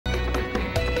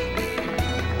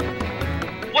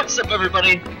What's up,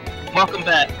 everybody? Welcome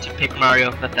back to Paper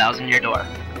Mario: The Thousand-Year Door.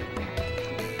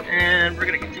 And we're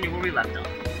gonna continue where we left off.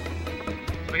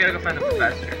 So we gotta go find the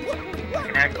professor. I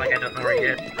can act like I don't know where he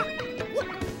is.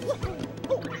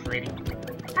 This lady.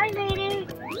 Hi, lady.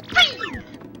 Please!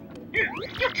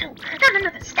 You two, not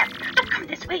another step. Don't come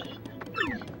this way.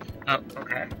 Oh,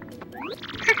 okay.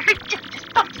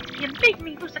 Just bumped into me and made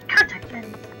me lose a contact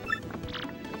lens.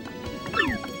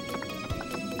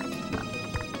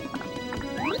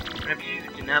 Whenever you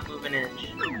do not move an inch.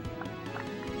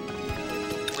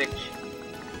 Which?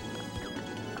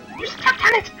 You stepped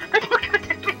on it! I don't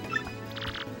contact lens.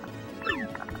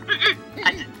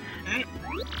 I did.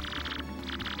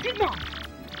 No.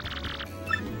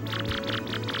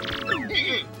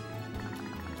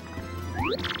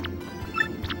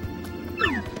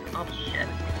 Oh shit.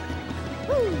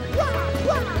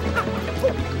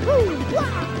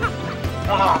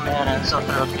 Oh man, I'm so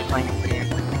thrilled to be playing this game.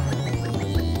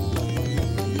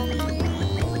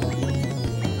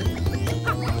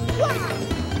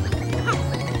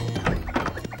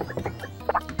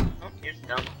 Oh, here's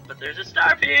dumb, but there's a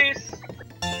star piece!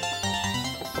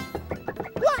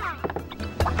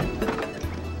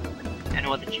 I know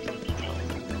what the juicy detail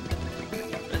is.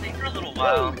 I think for a little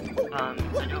while, I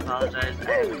do apologize,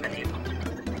 I haven't been able to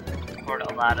record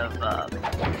a lot of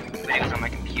videos on my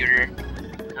computer,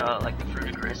 like the Fruit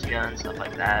of Grissia and stuff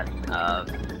like that.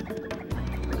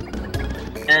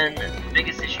 And the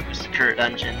biggest issue was Secure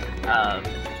Dungeon.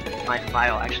 My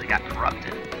file actually got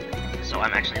corrupted, so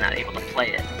I'm actually not able to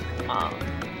play it.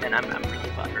 And I'm really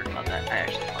butthurt about that. I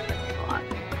actually love that game a lot.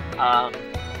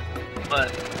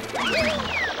 But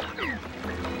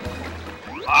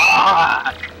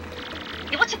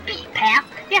Hey, what's your beat, pal?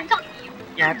 Yeah, I'm talking to you.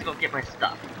 yeah, I have to go get my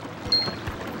stuff.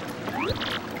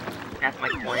 That's my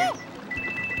coins.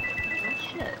 Oh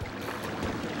shit.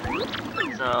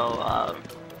 So,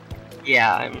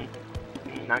 yeah, I'm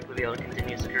not gonna be able to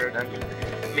continue Secure Dungeon.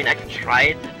 I mean, I can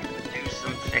try to do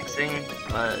some fixing,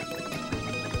 but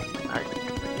I'm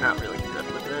not really good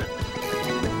with it.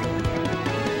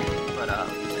 But,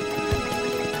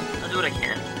 I'll do what I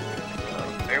can. So,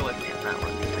 bear with me on that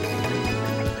one.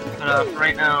 But, for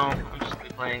right now, I'm just gonna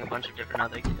be playing a bunch of different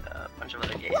other, games.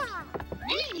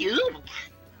 Hey, you.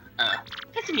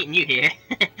 Nice to meeting you here.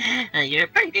 You're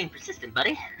pretty dang persistent,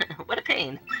 buddy. What a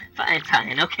pain.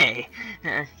 Fine, okay.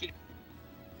 Back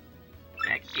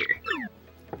here.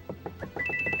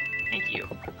 Thank you.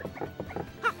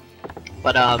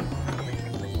 But, I'm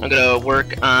gonna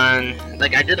work on,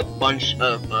 like, I did a bunch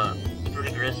of, Fruit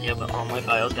of Grissia, but all my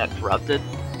files got corrupted.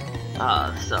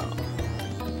 So,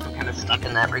 I'm kinda stuck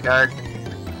in that regard.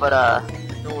 But,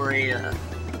 don't worry, I'm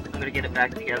gonna get it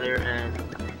back together, and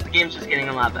the game's just getting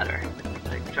a lot better.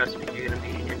 Like, trust me, you're gonna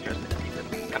be interested to see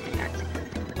what's coming next.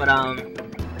 But,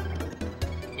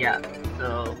 yeah,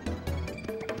 so,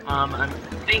 I'm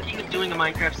thinking of doing a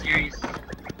Minecraft series.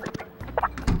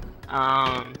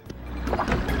 I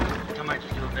might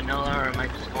just do a vanilla, or I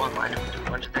might just go online and do a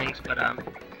bunch of things, but, oh,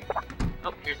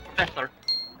 here's the professor.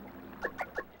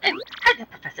 Hi there,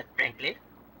 Professor Franklin.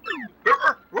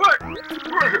 What?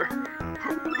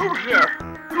 Who's there?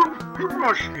 Who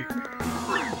wants me?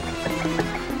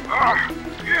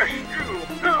 Yes, you.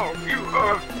 No, you,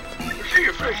 I've seen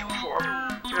your face before.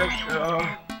 Yes,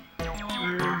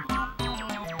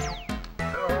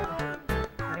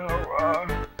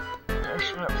 that's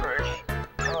that face.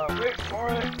 Wait for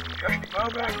it. Just a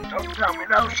moment. Don't tell me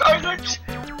now. Silence!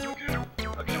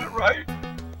 I'll get it right.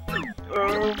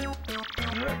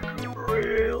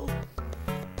 Real.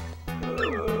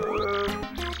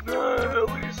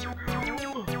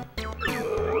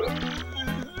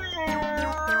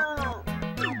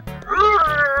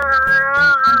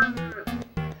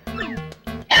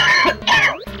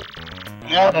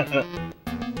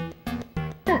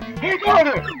 Hey,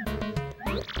 Connor!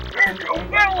 Hey,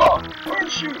 Bella!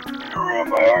 Aren't you? You were in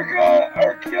my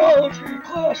archaeology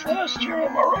class last year,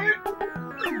 am I right?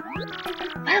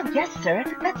 Well, yes, sir.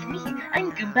 That's me.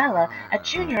 I'm Goombella, a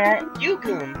junior at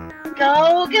UGoom.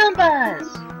 Go Goombas!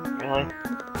 Really?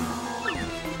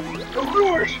 Of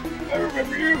course! I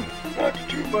remember you. Not to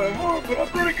toot my horn, but I'm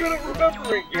pretty good at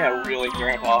remembering. Yeah, really,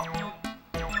 Grandpa.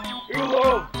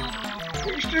 Hello!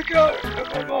 You stick out in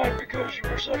my mind because you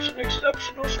were such an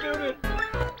exceptional student.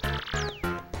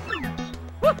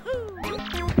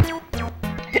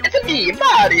 It's me,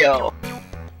 Mario!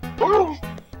 Oh!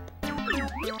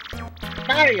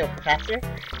 Mario, Professor.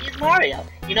 He's Mario.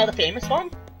 You know the famous one?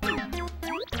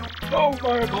 Oh,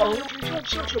 my apologies. I'm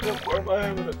such a bookworm. I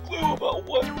haven't a clue about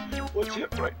what's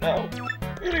hip right now.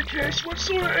 In any case, what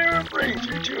sort of errand brings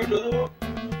you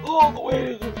all the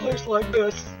way to a place like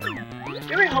this?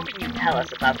 We were hoping you'd tell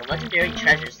us about the legendary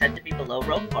treasure said to be below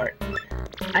Rogueport.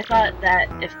 I thought that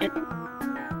if it...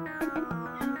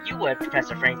 You would,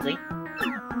 Professor Frankly.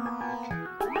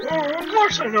 Oh, of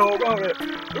course I know about it.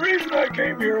 The reason I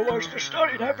came here was to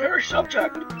study that very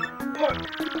subject. But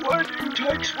why do you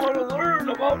types want to learn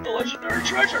about the legendary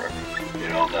treasure? You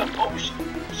know that most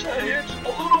say it's a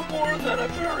little more than a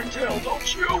fairy tale,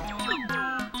 don't you?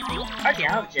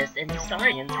 Archaeologists and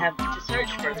historians have to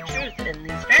search for the truth in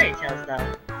these fairy tales,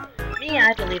 though. Me,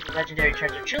 I believe the legendary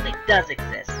treasure truly does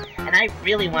exist, and I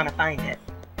really want to find it.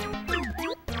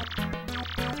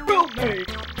 Well, Nate,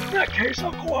 in that case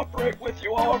I'll cooperate with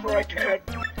you however I can.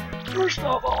 First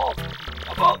of all,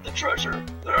 about the treasure,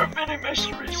 there are many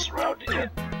mysteries surrounding it.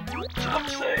 Some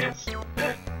say it's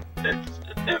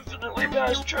an infinitely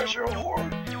vast treasure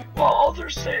hoard, while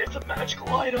others say it's a magical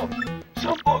item.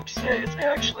 Some books say it's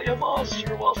actually a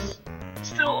monster, while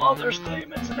still others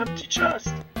claim it's an empty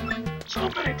chest. So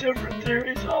many different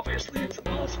theories, obviously it's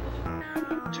impossible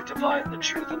to divine the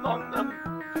truth among them.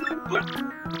 But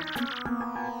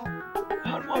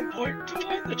at one point, to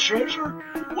find the treasure,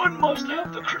 one must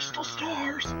have the crystal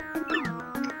stars.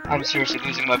 I'm seriously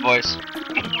losing my voice.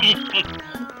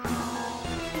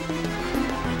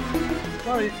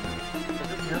 Right. Is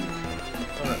this him?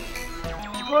 Alright.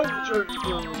 To find the treasure,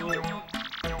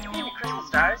 You mean the crystal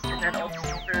stars and that old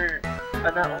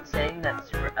saying that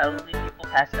super elderly people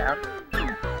pass down?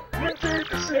 it ain't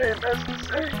the same as the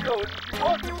saying goes. If you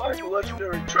want to find the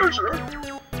legendary treasure,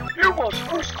 you must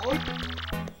first collect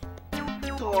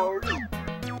stars.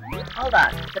 Hold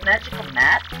on, the magical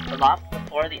map, the loft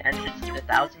before the entrance to the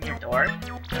 1,000-year door, and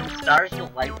the stars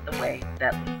will light the way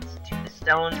that leads to the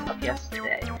stones of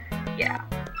yesterday. Yeah,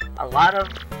 a lot of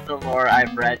the lore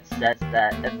I've read says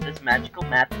that if this magical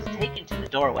map is taken to the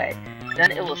doorway,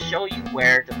 then it will show you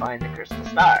where to find the crystal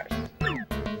stars.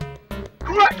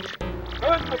 Correct!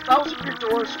 And the 1,000-year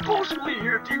door is supposedly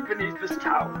here deep beneath this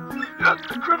town. Yet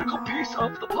the critical piece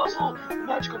of the puzzle, the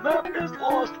magical map, is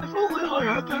lost. If only I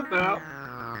had that map.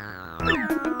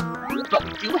 But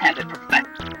we do have it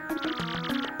perfected.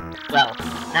 Well,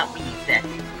 not we, then.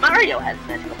 Mario has a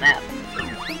magical map.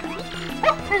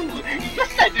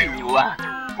 Yes, I do!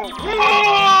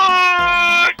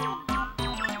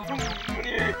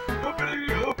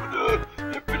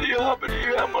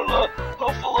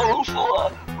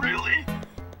 Really?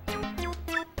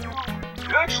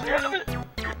 You actually have it?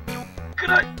 Could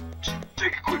I just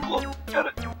take a quick look at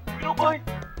it? If you don't mind? I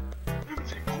haven't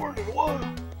seen porn in a while.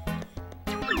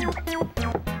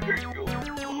 Here you go.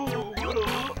 Oh, what a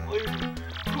hot lady.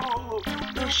 Oh,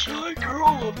 the shy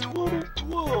girl of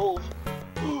 2012.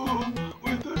 Oh,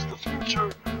 wait, that's the future.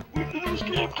 When did this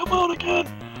game come out again?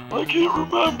 I can't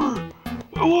remember.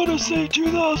 I want to say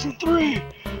 2003.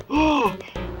 Oh,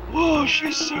 whoa,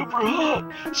 she's super hot.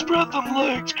 Spread them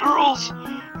legs, girls.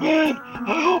 Man,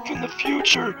 I hope in the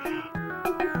future.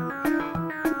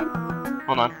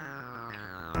 Hold on.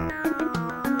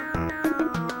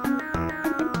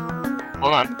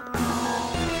 Hold on.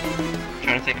 I'm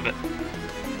trying to think of it.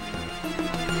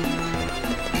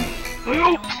 I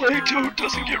hope Play-Doh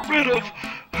doesn't get rid of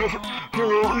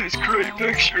all these great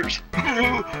pictures.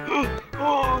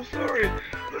 Oh, sorry.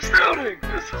 Astounding!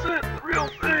 This is it, the real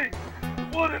thing.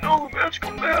 The one and only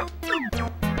magical map.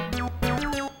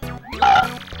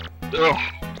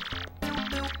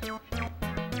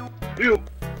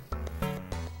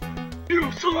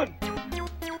 You, son,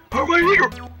 are my hero.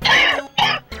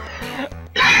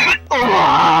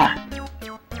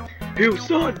 You,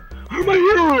 son, are my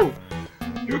hero.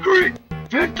 You're great,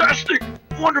 fantastic,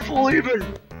 wonderful even.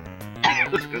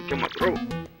 This is gonna kill my throat.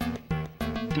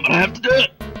 But I have to do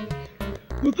it.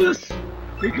 With this,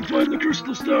 we can find the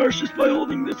crystal stars just by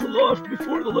holding this aloft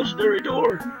before the legendary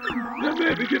door. And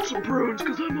maybe get some prunes,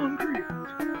 because I'm hungry.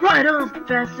 Right on,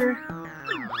 Professor.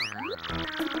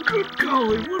 Good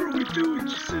golly, what are we doing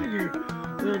just sitting here?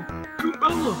 And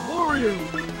Goombella, Mario,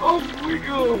 off we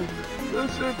go.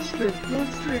 This instant,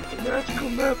 let's take the magical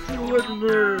map to the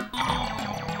legendary.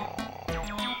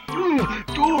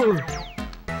 Door!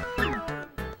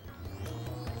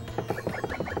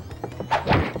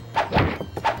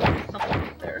 Something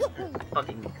there is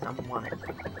bugging me because I'm wanted.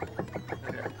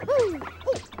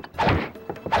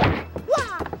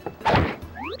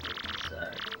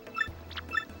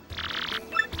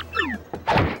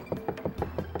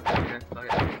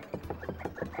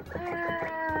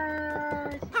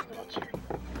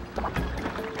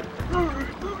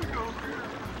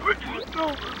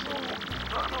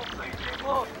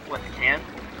 What, the can?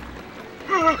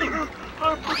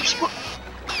 I'm pretty smart.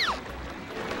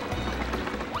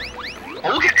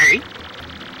 Okay.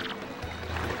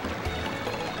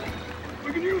 We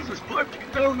can use this pipe to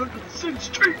get down under the city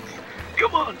streets.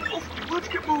 Come on, both of you, let's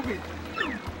get moving.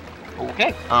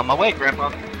 Okay, on my way,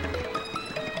 Grandpa.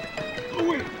 Oh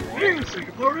wait, hang on a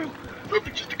second, Mario.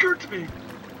 Something just occurred to me.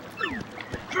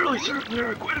 Fairly certain there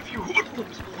are quite a few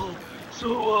hoodlums below,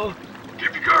 so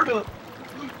keep your guard up.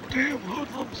 Damn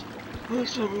hoodlums.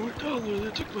 Last time I went down there,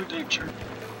 they took my tincture.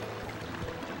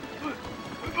 But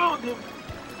I found them.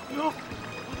 Nope,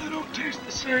 but they don't taste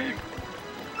the same.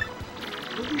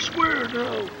 But we swear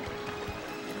now.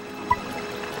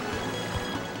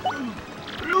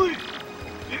 Really?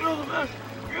 You know the math?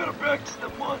 We gotta practice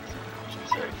them once. She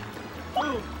said,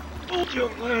 oh, old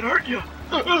young lad, aren't you?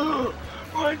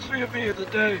 Reminds me of me in the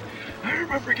day. I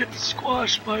remember getting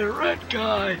squashed by a red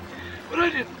guy, but I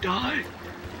didn't die.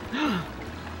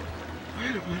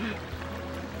 Wait a minute.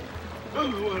 Oh,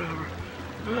 whatever.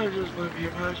 I just might be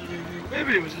imagining things.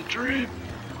 Maybe it was a dream.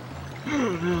 I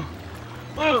don't know.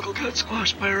 My uncle got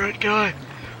squashed by a red guy.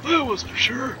 That was for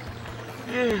sure.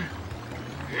 Yeah.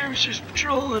 He was just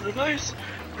patrolling a nice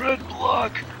red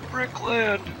block brick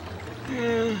land.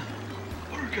 Yeah.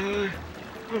 Poor guy.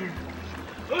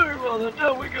 Alright, well then,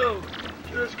 down we go.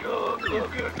 Just go.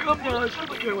 Okay, come down. I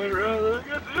simply can't wait around and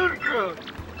get the underground.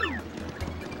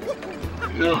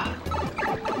 Ugh.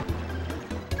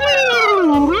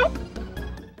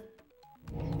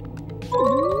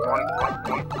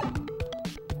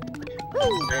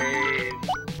 Save.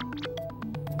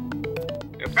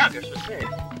 Your progress was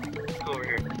saved. Go over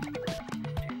here.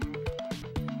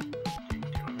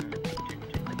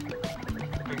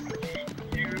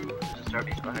 There's a star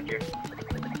piece behind here.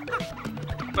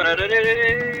 I'm not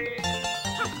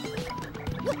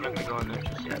gonna go in there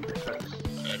just yet because I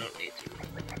don't need to.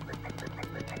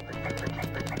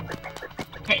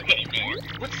 Hey man,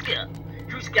 what's up?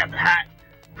 Who's got the hot?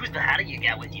 Who's the hotter you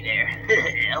got with you there?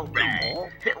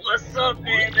 Alright. What's up,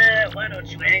 man? Why don't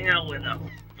you hang out with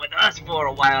us for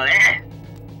a while, eh?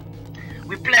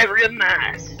 We play real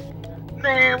nice.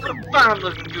 Man, what a fine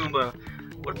looking Goomba.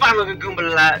 What a fine looking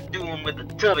Goomba like doing with a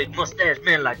tubby mustache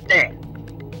man like that.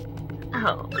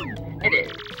 Oh, it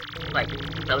is. Like,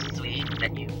 so sweet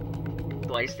that you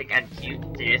boys think I'm cute.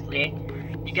 Seriously?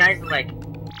 You guys like...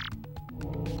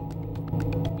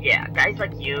 Yeah, guys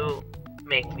like you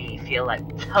make me feel like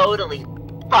totally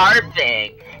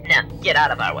barfing. Now, get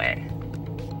out of our way.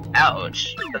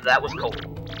 Ouch. That was cold.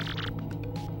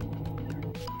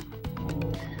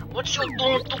 What you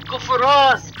doing to go for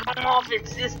us? Come off it,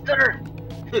 sister.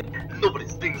 Nobody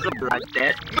stings up like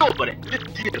that. Nobody.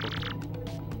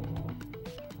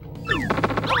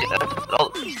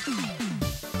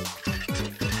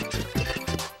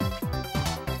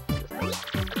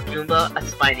 Goomba, a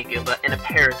spiny Goomba, and a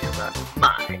Paragoomba.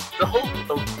 My. The whole...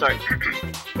 Oh, sorry. A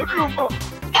Goomba!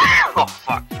 Oh,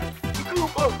 fuck. A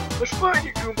Goomba! A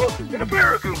spiny Goomba! And a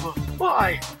Paragoomba!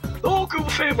 My! The whole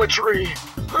Goomba family tree!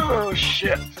 Oh,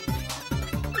 shit.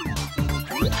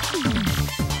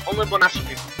 Only one I should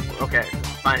be... Okay,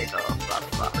 spiny though. Blah,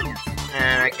 blah, blah.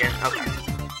 And I can... Okay.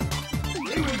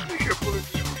 Anyways, be careful of this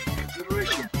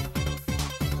consideration.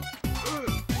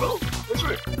 Well, that's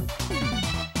right.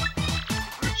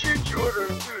 Change your order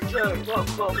to attack, blah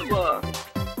blah blah.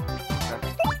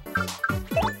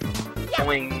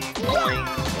 Boing, boing.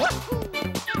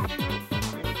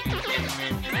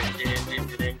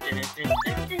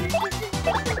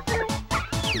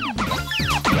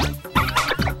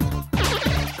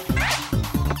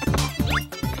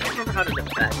 I don't remember how to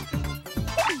defend.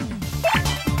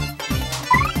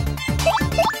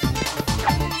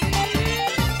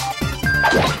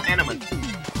 Animal.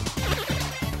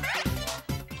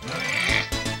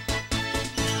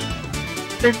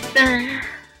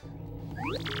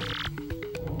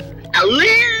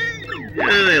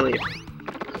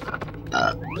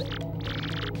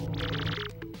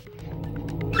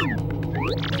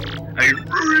 Are you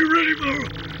really ready, Maro?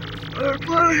 I'm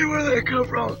planning where they come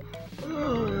from.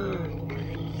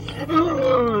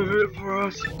 Good for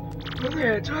us. When they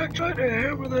attack, try to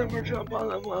hammer them or jump on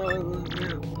them while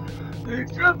they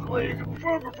definitely you can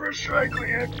perform a first strike when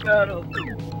you enter battle.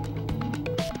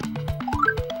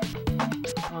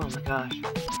 Oh my gosh.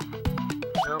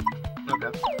 Nope.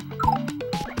 Okay.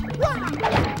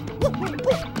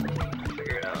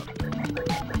 Figure it out.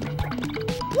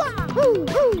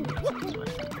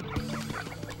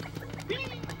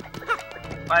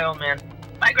 Bye, old man.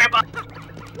 Bye, Grandpa!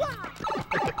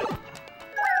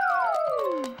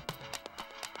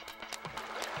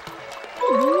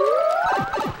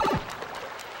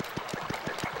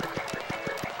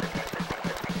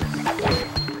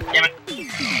 Damn it!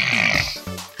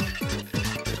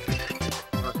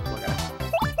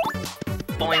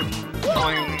 Boing,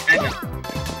 boing,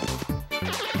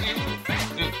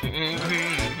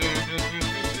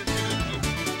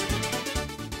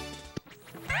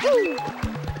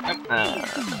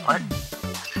 What?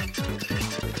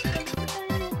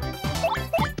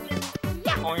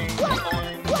 Boing,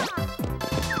 boing.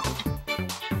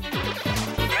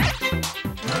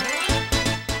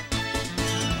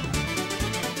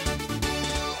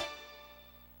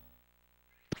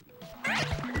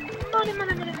 Money,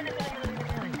 money, money, money, money,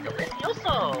 money.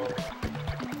 Delicioso!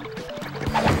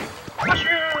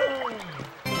 Mushroom!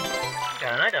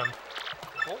 Got an item.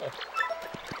 Cool.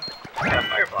 Got a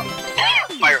fire flower.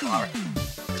 Fire flower.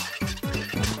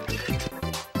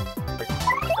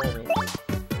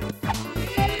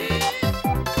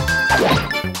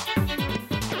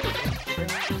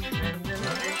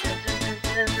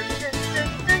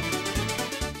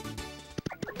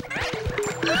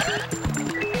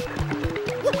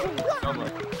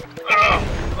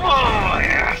 Oh,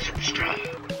 yeah, some stuff.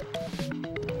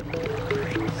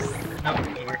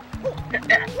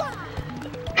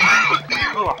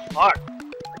 Oh, fuck.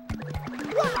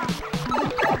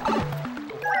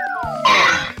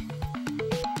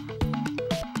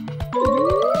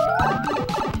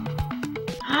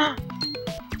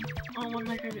 Oh, one of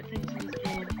my favorite things in this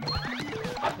game.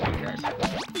 Fuck you guys.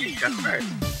 You shut first.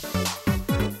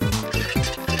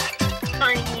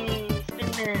 Tiny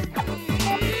spinner.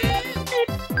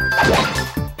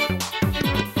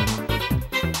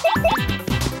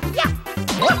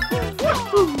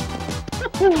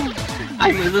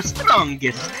 I'm the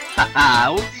strongest.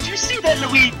 Haha, did you see that,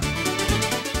 Louis?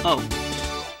 Oh,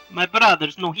 my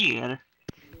brother's no here.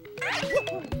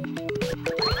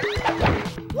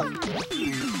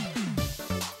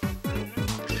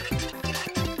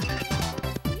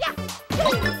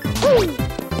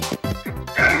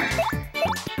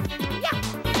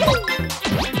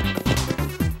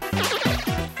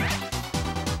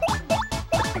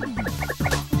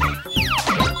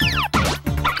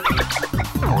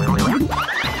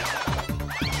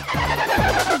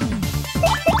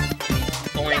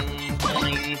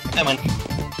 Come on. I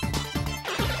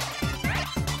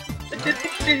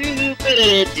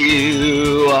can do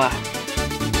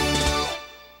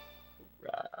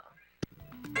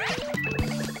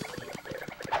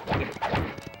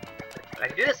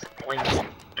this.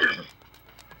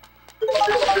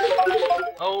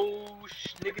 Oh,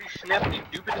 sniggity snappity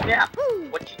doopity nap.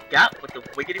 What you got with the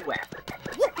wiggity whap?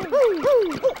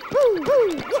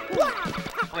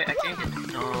 Wait, I can't get.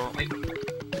 No, wait.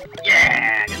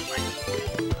 Yeah! I got mine.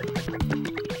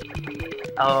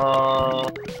 Oh.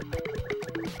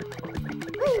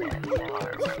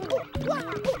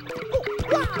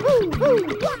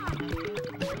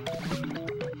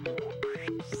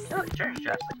 Oh, treasure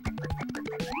chest.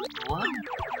 What?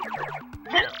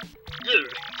 Hello.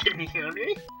 Dude, can you hear me?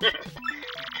 You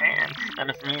can. That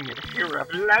must mean you're the hero of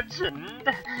legend.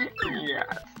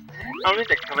 Yes. Only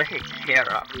the great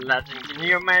hero of legend can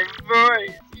hear my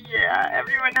voice. Yeah,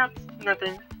 everyone else,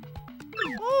 nothing.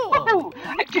 Oh,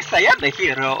 I guess I am the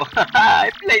hero.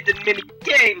 I played in many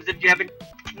games if you haven't...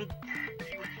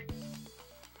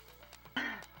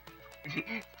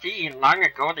 See, long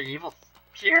ago the evil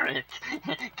spirit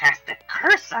cast a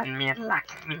curse on me and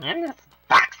locked me in this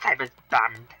box I was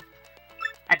bombed.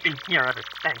 I've been here ever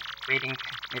since, waiting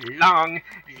a long,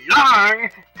 long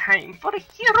time for a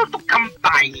hero to come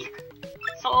by.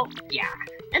 So, yeah.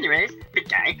 Anyways, big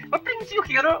guy, what brings you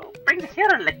hero? Brings a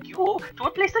hero like you to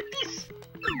a place like this?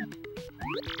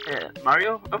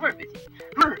 Mario, a word with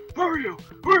you. Mario,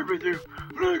 word with you.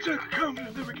 I'm not exactly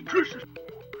confident that we can trust it.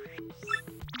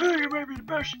 I think it might be the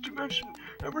best dimension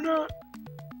that we're not.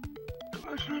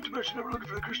 It's not dimension that we're looking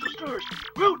for the crystal stars.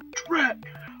 Well, drat,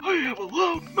 I have a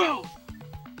loud mouth.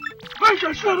 I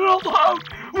just said it out loud.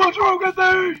 What's wrong with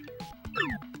me?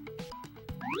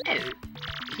 Oh,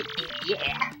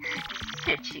 yeah.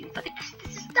 Searching for the crystal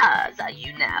stars, are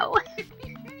you now?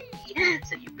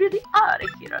 So you really are a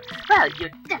hero. Well,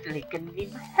 you're definitely gonna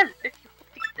need my help if you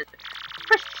hope to get the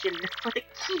question for the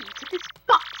key to this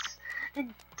box.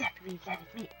 Then definitely let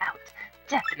me out.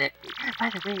 Definitely. By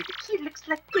the way, the key looks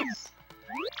like this.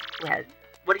 Well,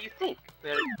 what do you think?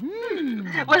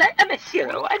 Well, I am a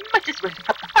hero. I might as well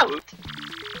help out.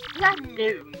 I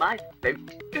know my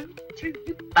vote goes to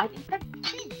you finding that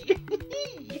key.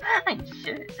 I'm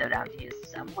sure it's around here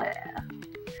somewhere.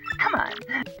 Come on.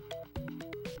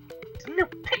 No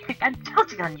picnic, I'm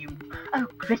counting on you. Oh,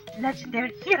 great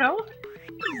legendary hero.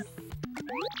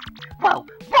 Whoa,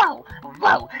 whoa,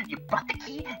 whoa. You brought the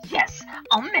key? Yes.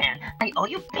 Oh man, I owe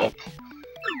you big.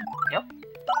 Yep.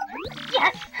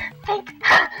 Yes, think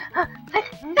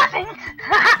nothing.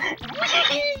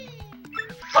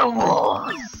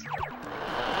 Fools.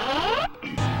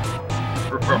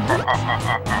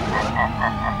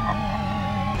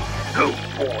 Oh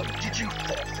boy, did you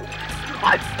fall for it?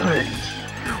 I burned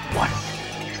you. What?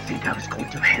 You think I was going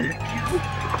to help you?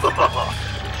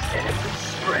 Instead of being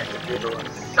spread a little of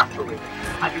suffering,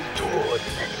 I've endured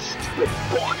in that stupid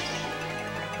box.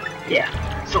 Yeah,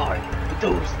 sorry, but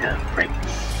those now bring me.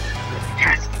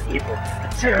 Cast evil, a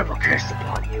terrible curse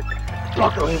upon you.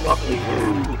 Buggly wuggly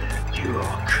woo, you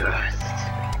are cursed.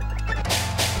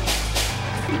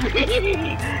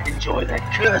 Enjoy that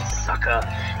curse, sucker.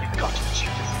 You've got what you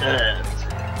deserved.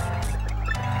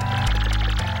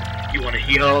 You want to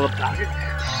hear all about it?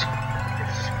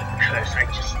 This curse I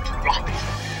just dropped.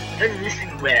 Then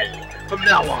listen well. From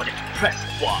now on, if you press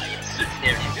Y, it sits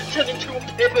there and you turn into a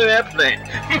paper airplane.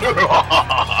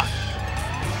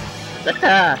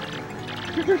 That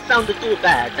doesn't sound too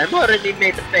bad. I'm already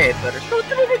made the paper, so it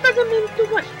really doesn't mean too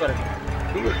much for me.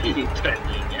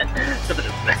 Turning some of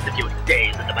the rest of your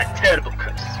days under my terrible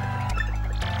curse.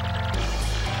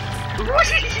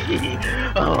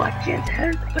 Oh, I can't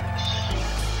help but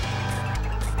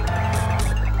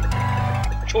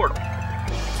chortle.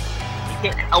 You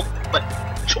can't help but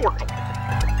chortle.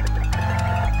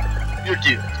 You're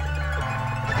doomed.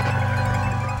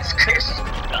 This curse is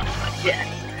enough, I guess.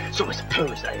 So I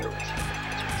suppose I owe it.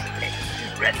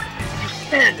 Ready? You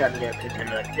stand on an airplane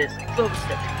like this, close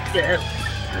step down.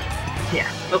 Yeah,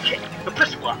 okay. Now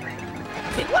press Y.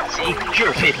 See, you're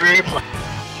a paper airplane.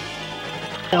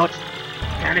 Now it's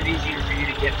kind of easier for you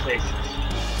to get places.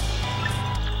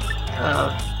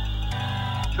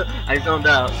 I zoned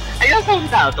out.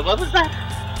 What was that?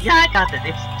 Yeah, I got it.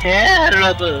 It's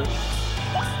terrible.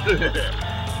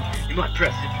 You might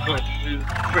press it. You might be rude.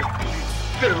 Press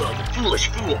farewell, you foolish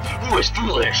fool. Who is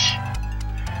foolish?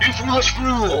 You foolish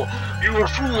fool. You are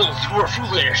fools who are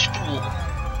foolish fool.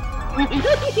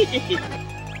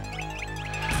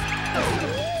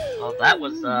 Well, that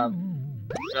was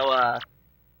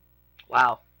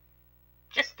wow.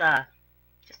 Just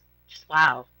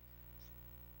wow.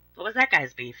 What was that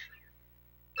guy's beef?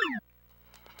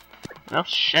 Oh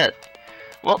shit.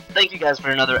 Well, thank you guys for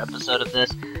another episode of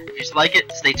this. If you like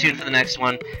it, stay tuned for the next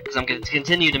one, because I'm going to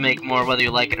continue to make more whether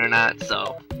you like it or not,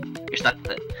 so you're stuck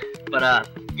with it. But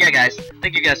yeah guys,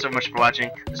 thank you guys so much for watching.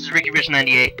 This is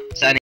RickyRich98, signing